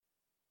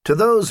To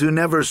those who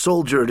never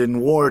soldiered in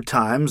war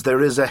times,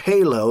 there is a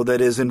halo that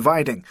is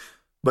inviting,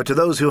 but to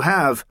those who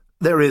have,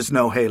 there is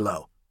no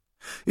halo.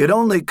 It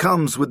only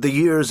comes with the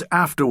years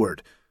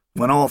afterward,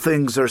 when all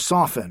things are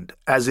softened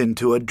as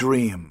into a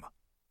dream.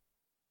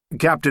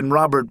 Captain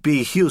Robert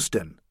B.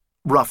 Houston,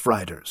 Rough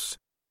Riders.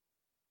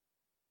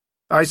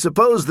 I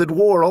suppose that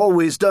war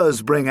always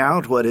does bring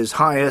out what is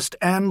highest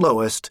and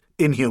lowest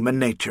in human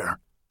nature.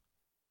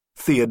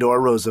 Theodore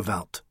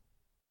Roosevelt.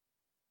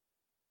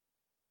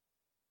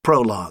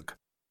 Prologue.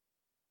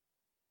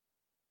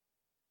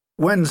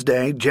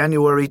 Wednesday,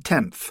 January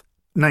 10th,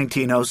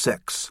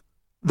 1906.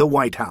 The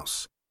White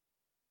House.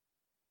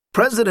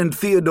 President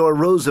Theodore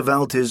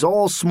Roosevelt is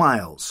all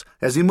smiles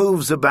as he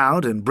moves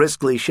about and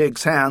briskly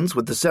shakes hands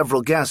with the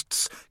several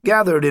guests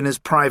gathered in his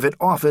private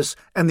office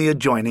and the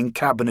adjoining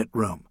cabinet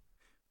room.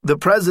 The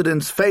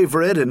president's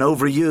favorite and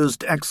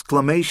overused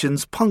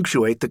exclamations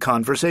punctuate the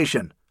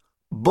conversation.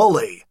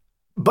 Bully!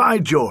 By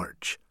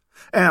George!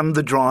 And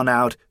the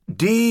drawn-out,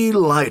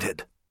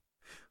 delighted.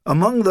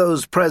 Among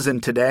those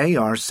present today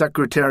are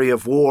Secretary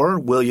of War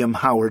William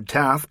Howard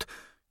Taft,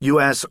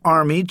 U.S.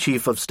 Army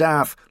Chief of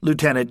Staff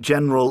Lieutenant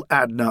General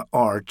Adna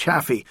R.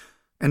 Chaffee,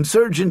 and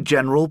Surgeon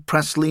General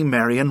Presley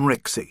Marion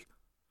Rixey.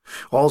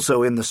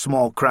 Also in the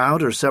small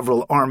crowd are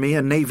several Army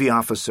and Navy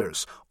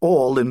officers,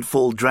 all in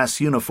full dress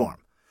uniform,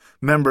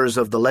 members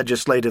of the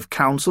Legislative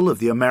Council of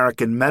the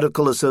American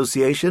Medical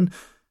Association,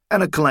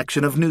 and a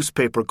collection of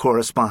newspaper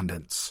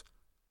correspondents.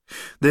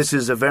 This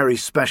is a very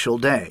special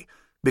day,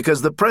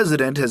 because the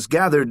President has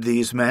gathered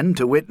these men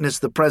to witness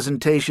the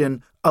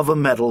presentation of a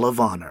Medal of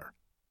Honor.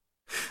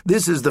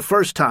 This is the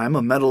first time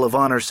a Medal of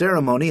Honor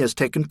ceremony has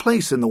taken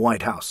place in the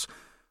White House,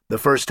 the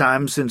first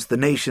time since the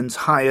nation's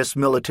highest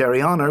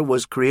military honor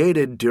was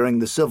created during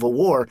the Civil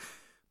War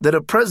that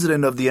a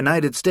President of the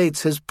United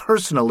States has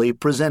personally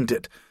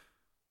presented.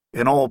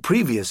 In all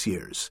previous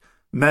years,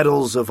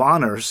 medals of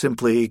honor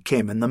simply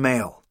came in the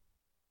mail.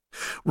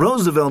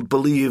 Roosevelt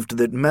believed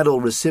that medal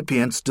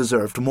recipients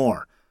deserved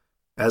more.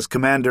 As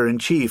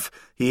Commander-in-Chief,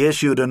 he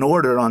issued an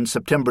order on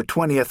September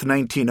 20th,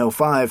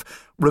 1905,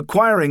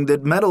 requiring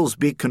that medals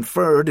be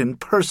conferred in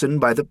person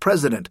by the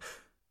President,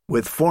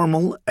 with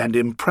formal and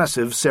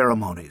impressive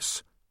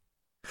ceremonies.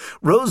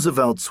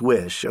 Roosevelt's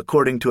wish,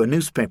 according to a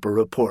newspaper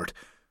report,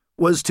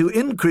 was to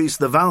increase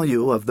the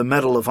value of the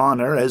Medal of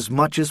Honor as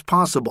much as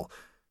possible,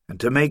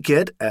 and to make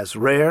it as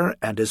rare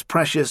and as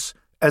precious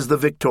as the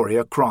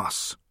Victoria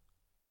Cross.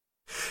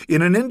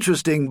 In an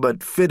interesting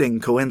but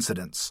fitting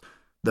coincidence,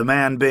 the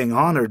man being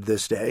honored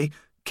this day,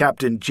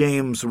 Captain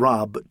James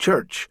Robb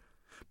Church,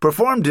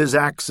 performed his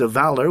acts of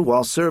valor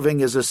while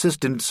serving as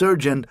assistant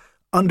surgeon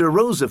under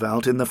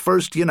Roosevelt in the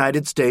 1st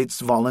United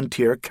States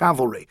Volunteer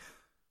Cavalry,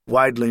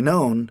 widely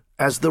known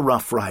as the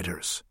Rough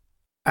Riders.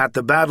 At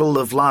the Battle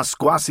of Las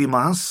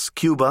Guasimas,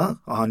 Cuba,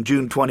 on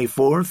June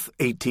 24,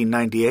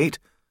 1898,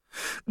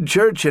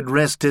 Church had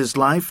risked his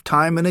life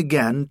time and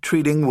again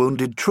treating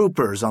wounded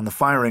troopers on the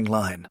firing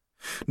line.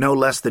 No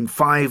less than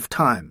 5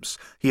 times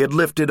he had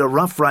lifted a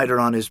Rough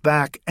Rider on his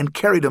back and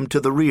carried him to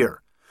the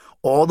rear,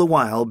 all the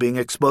while being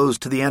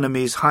exposed to the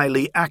enemy's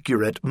highly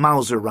accurate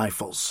Mauser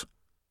rifles.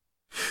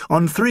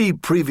 On 3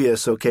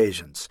 previous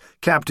occasions,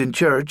 Captain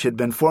Church had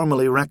been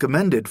formally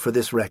recommended for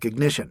this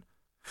recognition,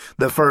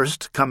 the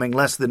first coming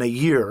less than a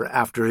year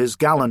after his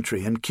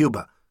gallantry in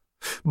Cuba.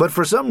 But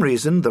for some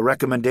reason the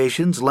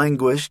recommendations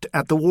languished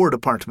at the War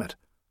Department.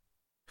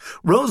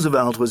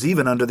 Roosevelt was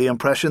even under the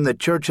impression that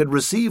Church had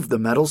received the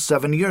medal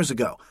 7 years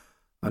ago,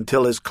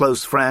 until his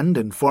close friend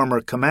and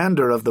former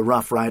commander of the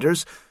Rough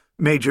Riders,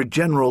 Major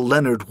General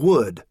Leonard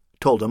Wood,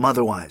 told him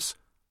otherwise.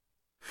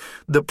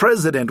 The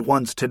President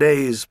wants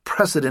today's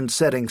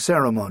precedent-setting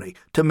ceremony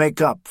to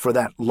make up for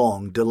that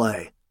long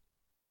delay.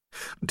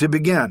 To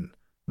begin,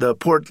 the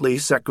portly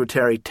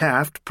Secretary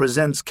Taft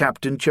presents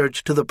Captain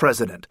Church to the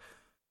President,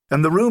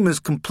 and the room is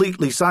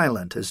completely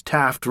silent as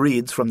Taft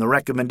reads from the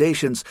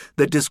recommendations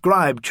that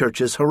describe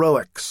Church's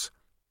heroics.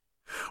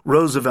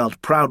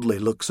 Roosevelt proudly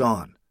looks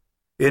on.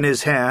 In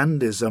his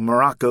hand is a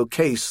morocco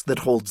case that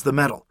holds the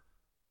medal.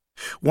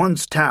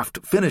 Once Taft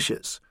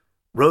finishes,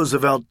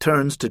 Roosevelt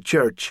turns to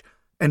Church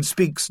and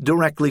speaks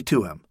directly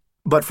to him,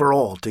 but for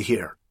all to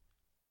hear.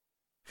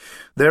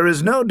 There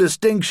is no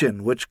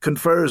distinction which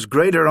confers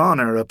greater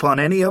honor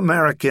upon any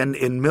American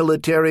in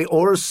military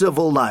or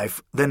civil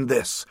life than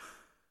this,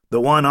 the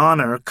one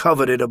honor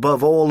coveted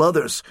above all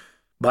others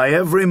by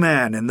every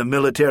man in the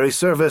military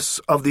service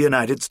of the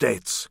United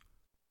States.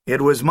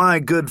 It was my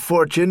good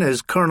fortune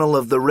as colonel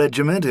of the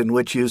regiment in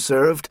which you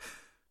served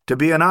to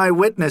be an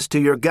eyewitness to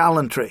your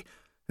gallantry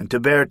and to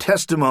bear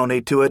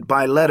testimony to it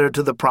by letter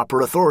to the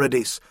proper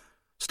authorities,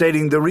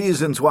 stating the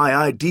reasons why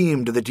I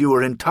deemed that you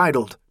were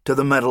entitled to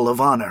the Medal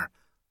of Honor.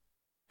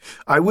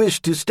 I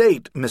wish to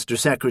state, Mr.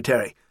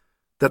 Secretary,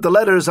 that the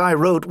letters I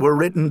wrote were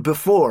written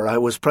before I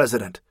was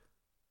President.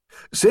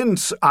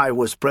 Since I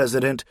was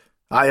President,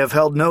 I have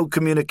held no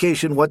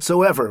communication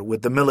whatsoever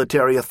with the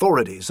military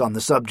authorities on the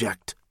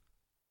subject.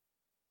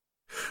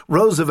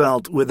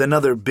 Roosevelt, with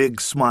another big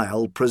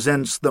smile,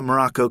 presents the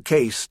morocco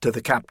case to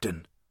the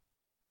captain.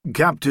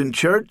 "Captain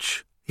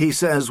Church," he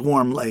says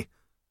warmly,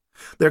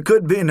 "there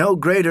could be no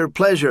greater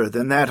pleasure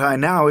than that I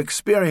now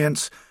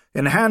experience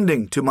in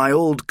handing to my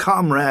old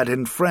comrade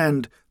and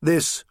friend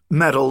this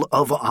Medal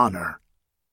of Honor."